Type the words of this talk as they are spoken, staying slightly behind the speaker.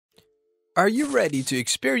Are you ready to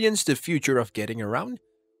experience the future of getting around?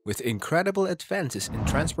 With incredible advances in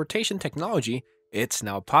transportation technology, it's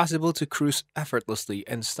now possible to cruise effortlessly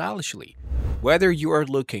and stylishly. Whether you are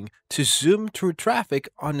looking to zoom through traffic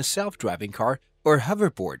on a self-driving car or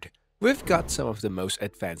hoverboard, we've got some of the most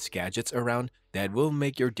advanced gadgets around that will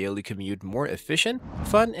make your daily commute more efficient,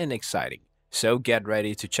 fun, and exciting. So get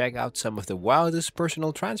ready to check out some of the wildest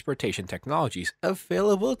personal transportation technologies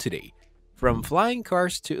available today. From flying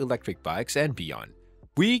cars to electric bikes and beyond,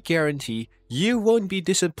 we guarantee you won't be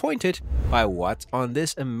disappointed by what's on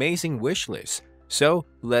this amazing wish list. So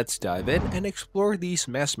let's dive in and explore these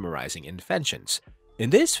mesmerizing inventions. In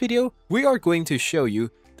this video, we are going to show you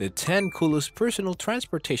the 10 coolest personal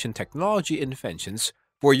transportation technology inventions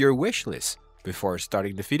for your wish list. Before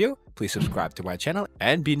starting the video, please subscribe to my channel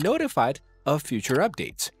and be notified of future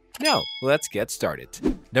updates. Now, let's get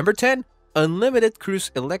started. Number 10. Unlimited Cruise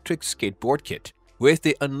Electric Skateboard Kit. With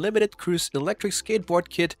the Unlimited Cruise Electric Skateboard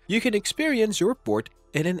Kit, you can experience your board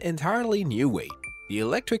in an entirely new way. The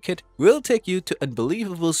electric kit will take you to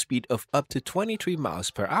unbelievable speed of up to 23 miles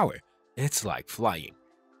per hour. It's like flying.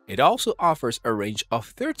 It also offers a range of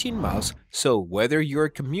 13 miles, so whether you're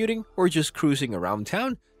commuting or just cruising around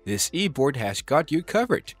town, this e-board has got you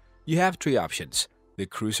covered. You have 3 options: the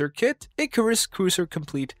Cruiser Kit, Icarus Cruiser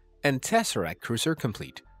Complete, and Tesseract Cruiser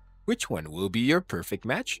Complete. Which one will be your perfect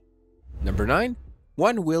match? Number 9.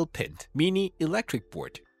 One-Wheel Pint Mini Electric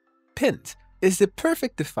Board. Pint is the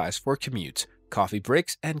perfect device for commutes, coffee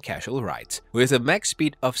breaks, and casual rides. With a max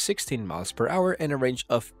speed of 16 miles per hour and a range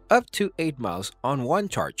of up to 8 miles on one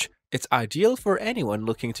charge, it's ideal for anyone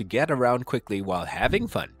looking to get around quickly while having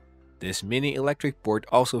fun. This mini electric board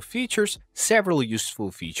also features several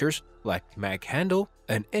useful features like mag handle,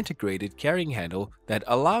 an integrated carrying handle that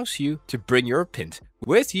allows you to bring your pint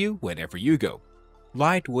with you wherever you go.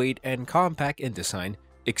 Lightweight and compact in design,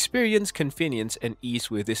 experience convenience and ease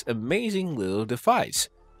with this amazing little device.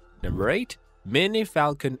 Number 8. Mini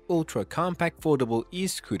Falcon Ultra Compact Foldable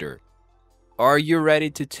E-Scooter. Are you ready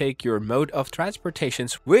to take your mode of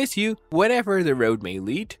transportations with you wherever the road may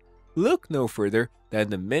lead? Look no further than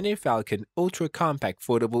the Mini Falcon Ultra Compact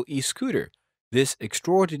Foldable E-Scooter. This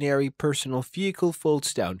extraordinary personal vehicle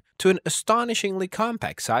folds down to an astonishingly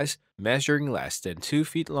compact size, measuring less than 2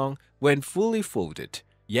 feet long when fully folded.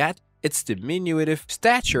 Yet, its diminutive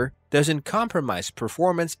stature doesn't compromise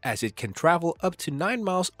performance, as it can travel up to 9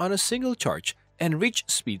 miles on a single charge and reach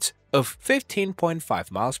speeds of 15.5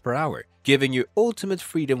 miles per hour, giving you ultimate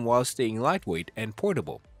freedom while staying lightweight and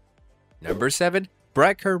portable. Number 7.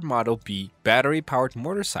 Breaker Model B Battery-Powered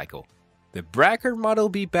Motorcycle. The Breaker Model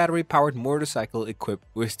B battery-powered motorcycle equipped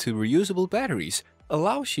with 2 reusable batteries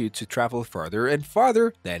allows you to travel farther and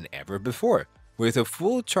farther than ever before. With a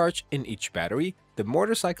full charge in each battery, the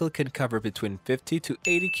motorcycle can cover between 50 to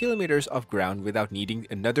 80 kilometers of ground without needing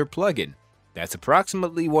another plug-in. That's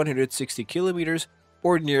approximately 160 kilometers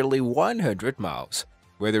or nearly 100 miles.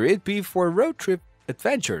 Whether it be for road trip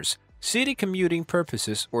adventures, city commuting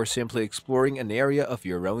purposes, or simply exploring an area of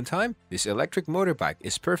your own time, this electric motorbike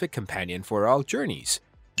is perfect companion for all journeys.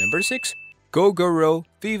 Number 6. Gogoro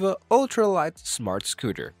Viva Ultralight Smart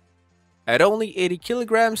Scooter. At only 80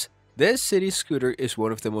 kilograms, this city scooter is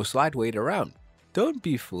one of the most lightweight around. Don't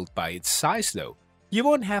be fooled by its size though. You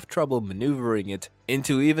won't have trouble maneuvering it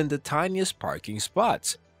into even the tiniest parking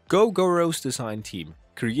spots. Gogoro's design team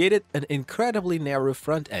created an incredibly narrow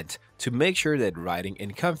front end to make sure that riding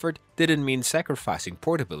in comfort didn't mean sacrificing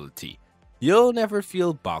portability. You'll never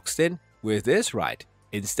feel boxed in with this ride.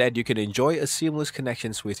 Instead, you can enjoy a seamless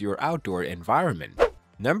connections with your outdoor environment.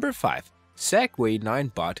 Number 5. Segway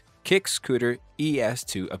 9-Bot Kick Scooter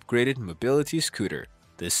ES2 Upgraded Mobility Scooter.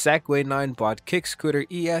 The Segway 9-Bot Kick Scooter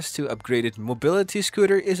ES2 Upgraded Mobility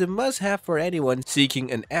Scooter is a must-have for anyone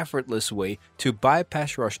seeking an effortless way to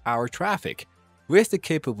bypass rush hour traffic. With the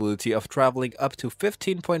capability of traveling up to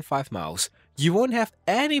 15.5 miles, you won't have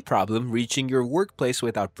any problem reaching your workplace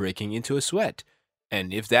without breaking into a sweat.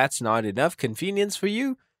 And if that's not enough convenience for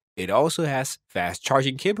you, it also has fast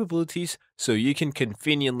charging capabilities so you can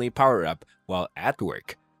conveniently power up while at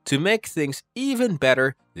work. To make things even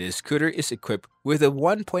better, this scooter is equipped with a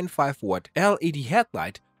 1.5 watt LED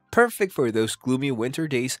headlight, perfect for those gloomy winter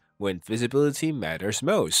days when visibility matters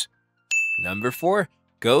most. Number 4.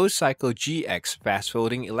 Go Cycle GX Fast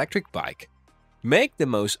Folding Electric Bike. Make the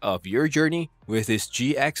most of your journey with this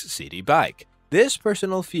GX city bike. This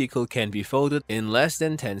personal vehicle can be folded in less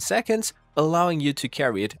than 10 seconds, allowing you to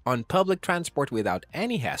carry it on public transport without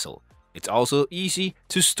any hassle. It's also easy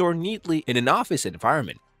to store neatly in an office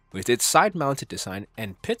environment. With its side-mounted design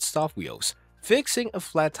and pit-stop wheels, fixing a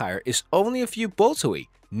flat tire is only a few bolts away.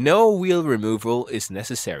 No wheel removal is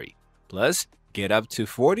necessary. Plus, get up to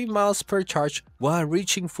 40 miles per charge while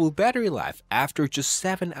reaching full battery life after just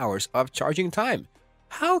 7 hours of charging time.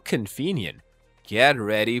 How convenient! Get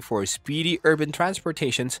ready for speedy urban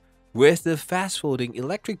transportations with the fast-folding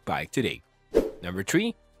electric bike today. Number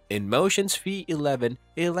 3. Inventions V11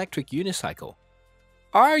 Electric Unicycle.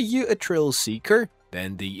 Are you a thrill seeker?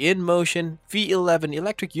 Then the InMotion V11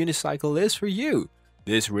 Electric Unicycle is for you.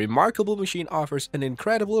 This remarkable machine offers an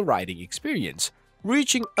incredible riding experience,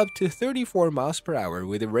 reaching up to 34 miles per hour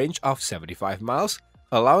with a range of 75 miles,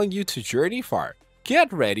 allowing you to journey far.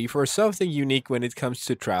 Get ready for something unique when it comes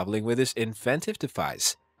to traveling with this inventive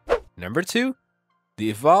device. Number 2.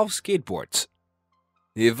 The Evolve Skateboards.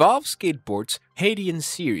 The Evolve Skateboards Hadean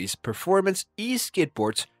Series Performance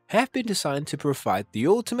e-skateboards have been designed to provide the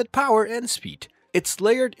ultimate power and speed. Its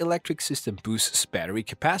layered electric system boosts battery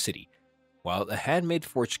capacity, while a handmade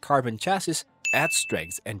forged carbon chassis adds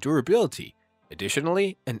strength and durability.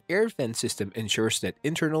 Additionally, an air vent system ensures that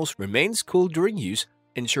internals remains cool during use,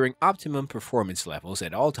 ensuring optimum performance levels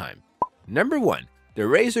at all time. Number 1. The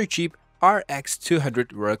Razor Jeep RX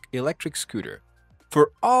 200 Rogue Electric Scooter.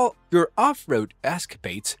 For all your off-road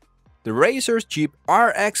escapades, the Razor Jeep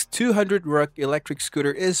RX 200 Rogue Electric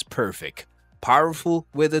Scooter is perfect. Powerful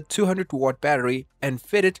with a 200-watt battery and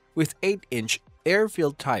fitted with 8-inch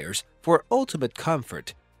air-filled tires for ultimate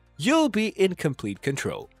comfort, you'll be in complete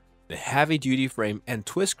control. The heavy-duty frame and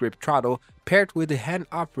twist-grip throttle paired with a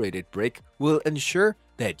hand-operated brake will ensure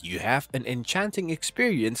that you have an enchanting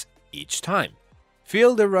experience each time.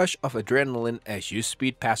 Feel the rush of adrenaline as you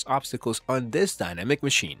speed past obstacles on this dynamic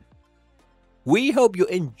machine. We hope you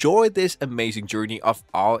enjoyed this amazing journey of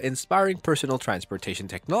awe-inspiring personal transportation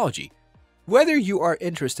technology. Whether you are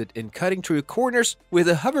interested in cutting through corners with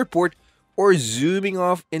a hoverboard or zooming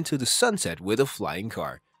off into the sunset with a flying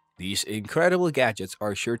car, these incredible gadgets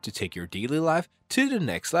are sure to take your daily life to the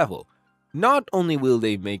next level. Not only will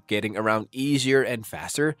they make getting around easier and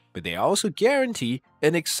faster, but they also guarantee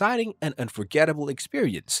an exciting and unforgettable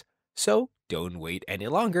experience. So don't wait any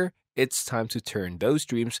longer. It's time to turn those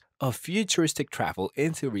dreams of futuristic travel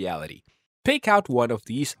into reality. Pick out one of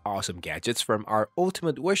these awesome gadgets from our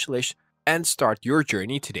ultimate wish list and start your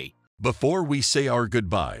journey today. Before we say our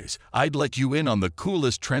goodbyes, I'd let you in on the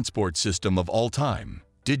coolest transport system of all time.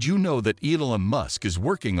 Did you know that Elon Musk is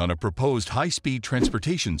working on a proposed high-speed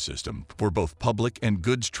transportation system for both public and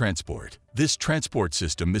goods transport? This transport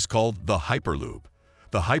system is called the Hyperloop.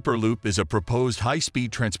 The Hyperloop is a proposed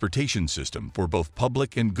high-speed transportation system for both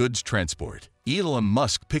public and goods transport. Elon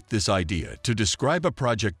Musk picked this idea to describe a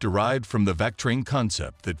project derived from the Vectrain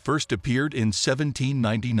concept that first appeared in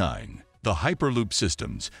 1799. The Hyperloop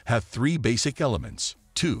systems have 3 basic elements: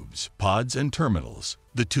 tubes, pods, and terminals.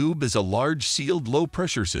 The tube is a large sealed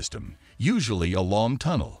low-pressure system, usually a long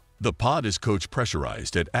tunnel. The pod is coach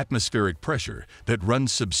pressurized at atmospheric pressure that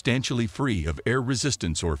runs substantially free of air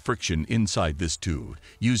resistance or friction inside this tube,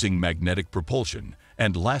 using magnetic propulsion.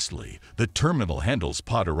 And lastly, the terminal handles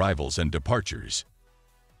pod arrivals and departures.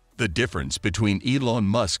 The difference between Elon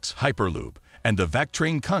Musk's Hyperloop and the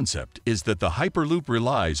Vectrain concept is that the Hyperloop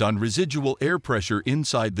relies on residual air pressure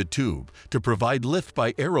inside the tube to provide lift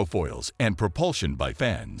by aerofoils and propulsion by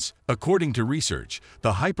fans. According to research,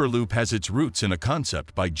 the Hyperloop has its roots in a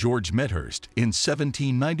concept by George Medhurst in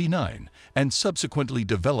 1799 and subsequently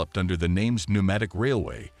developed under the names pneumatic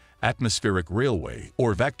railway, atmospheric railway,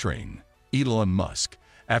 or Vectrain. Elon Musk,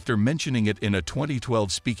 after mentioning it in a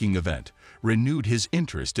 2012 speaking event, renewed his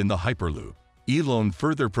interest in the Hyperloop. Elon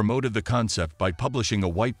further promoted the concept by publishing a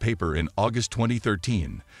white paper in August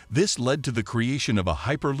 2013. This led to the creation of a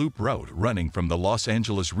Hyperloop route running from the Los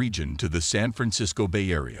Angeles region to the San Francisco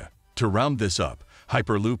Bay Area. To round this up,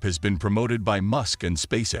 Hyperloop has been promoted by Musk and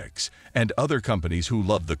SpaceX and other companies who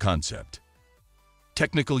love the concept.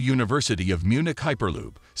 Technical University of Munich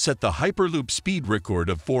Hyperloop set the Hyperloop speed record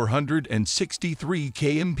of 463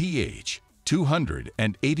 km/h,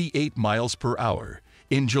 288 miles per hour,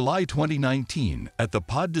 in July 2019 at the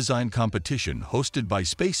pod design competition hosted by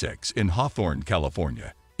SpaceX in Hawthorne,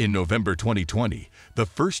 California. In November 2020, the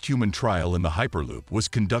first human trial in the Hyperloop was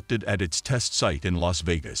conducted at its test site in Las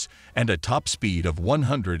Vegas, and a top speed of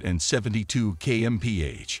 172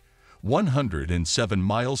 km/h, 107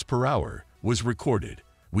 miles per hour, was recorded.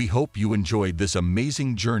 We hope you enjoyed this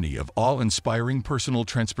amazing journey of awe-inspiring personal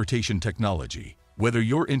transportation technology. Whether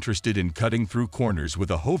you're interested in cutting through corners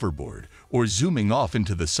with a hoverboard or zooming off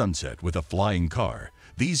into the sunset with a flying car,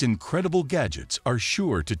 these incredible gadgets are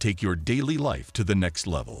sure to take your daily life to the next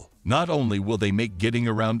level. Not only will they make getting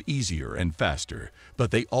around easier and faster,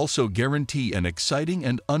 but they also guarantee an exciting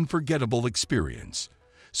and unforgettable experience.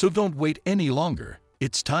 So don't wait any longer.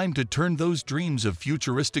 It's time to turn those dreams of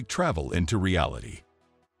futuristic travel into reality.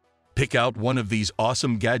 Pick out one of these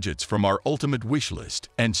awesome gadgets from our ultimate wish list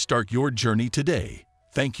and start your journey today.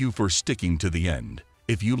 Thank you for sticking to the end.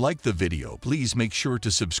 If you like the video, please make sure to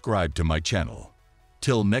subscribe to my channel.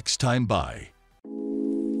 Till next time, bye.